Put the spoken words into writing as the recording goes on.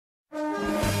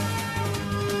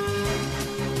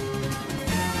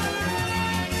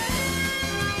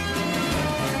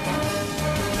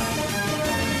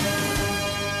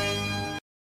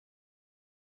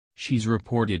She's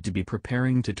reported to be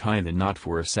preparing to tie the knot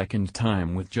for a second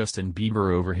time with Justin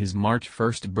Bieber over his March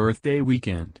 1st birthday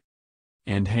weekend.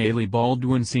 And Hailey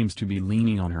Baldwin seems to be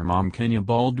leaning on her mom Kennya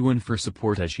Baldwin for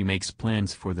support as she makes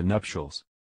plans for the nuptials.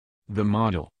 The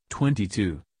model,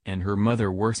 22, and her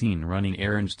mother were seen running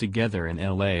errands together in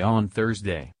LA on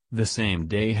Thursday, the same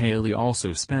day Hailey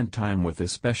also spent time with a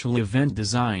special event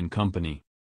design company.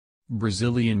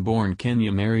 Brazilian-born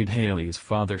Kennya married Hailey's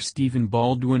father Stephen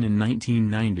Baldwin in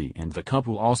 1990, and the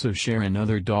couple also share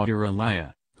another daughter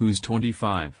Aliyah, who's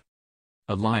 25.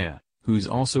 Aliyah, who's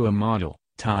also a model,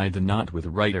 tied the knot with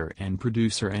writer and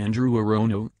producer Andrew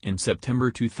Arono in September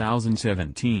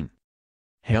 2017.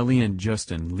 Hailey and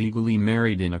Justin legally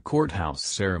married in a courthouse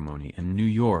ceremony in New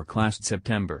York last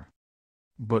September.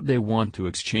 But they want to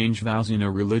exchange vows in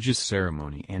a religious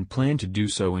ceremony and plan to do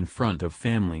so in front of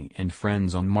family and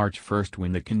friends on March 1st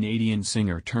when the Canadian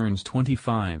singer turns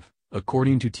 25,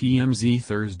 according to TMZ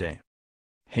Thursday.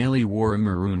 Hailey wore a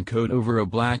maroon coat over a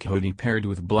black hoodie paired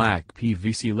with black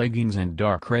PVC leggings and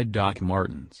dark red Doc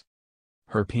Martens.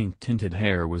 Her pink-tinted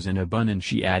hair was in a bun and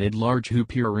she added large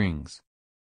hoop earrings.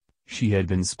 She had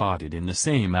been spotted in the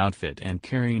same outfit and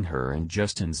carrying her and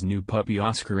Justin's new puppy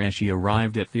Oscar as she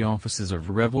arrived at the offices of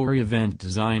Revelry Event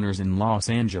Designers in Los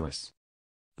Angeles.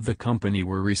 The company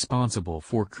were responsible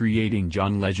for creating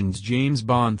John Legend's James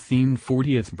Bond-themed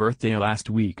 40th birthday last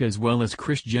week, as well as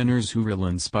Kris Jenner's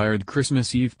Hooverle-inspired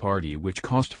Christmas Eve party, which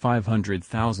cost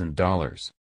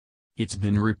 $500,000. It's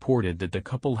been reported that the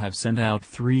couple have sent out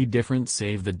 3 different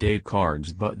save-the-date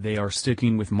cards, but they are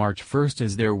sticking with March 1st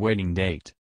as their wedding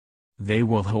date. They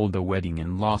will hold the wedding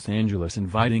in Los Angeles,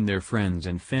 inviting their friends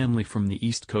and family from the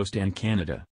East Coast and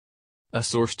Canada. A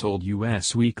source told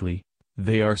Us Weekly,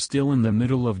 they are still in the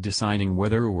middle of deciding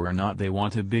whether or not they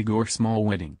want a big or small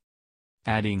wedding.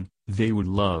 Adding, they would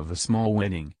love a small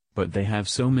wedding, but they have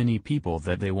so many people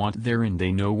that they want there and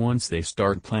they know once they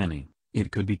start planning,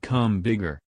 it could become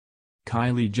bigger.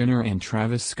 Kylie Jenner and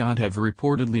Travis Scott have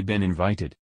reportedly been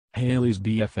invited. Hailey's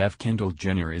BFF Kendall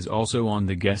Jenner is also on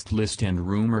the guest list, and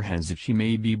rumor has it she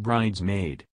may be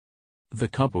bridesmaid. The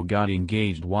couple got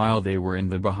engaged while they were in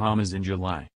the Bahamas in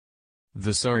July.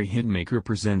 The sorry hitmaker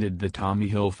presented the Tommy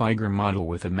Hilfiger model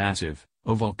with a massive,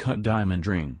 oval-cut diamond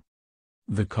ring.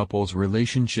 The couple's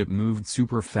relationship moved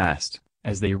super fast,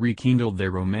 as they rekindled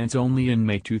their romance only in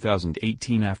May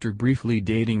 2018 after briefly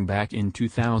dating back in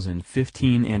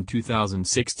 2015 and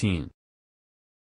 2016.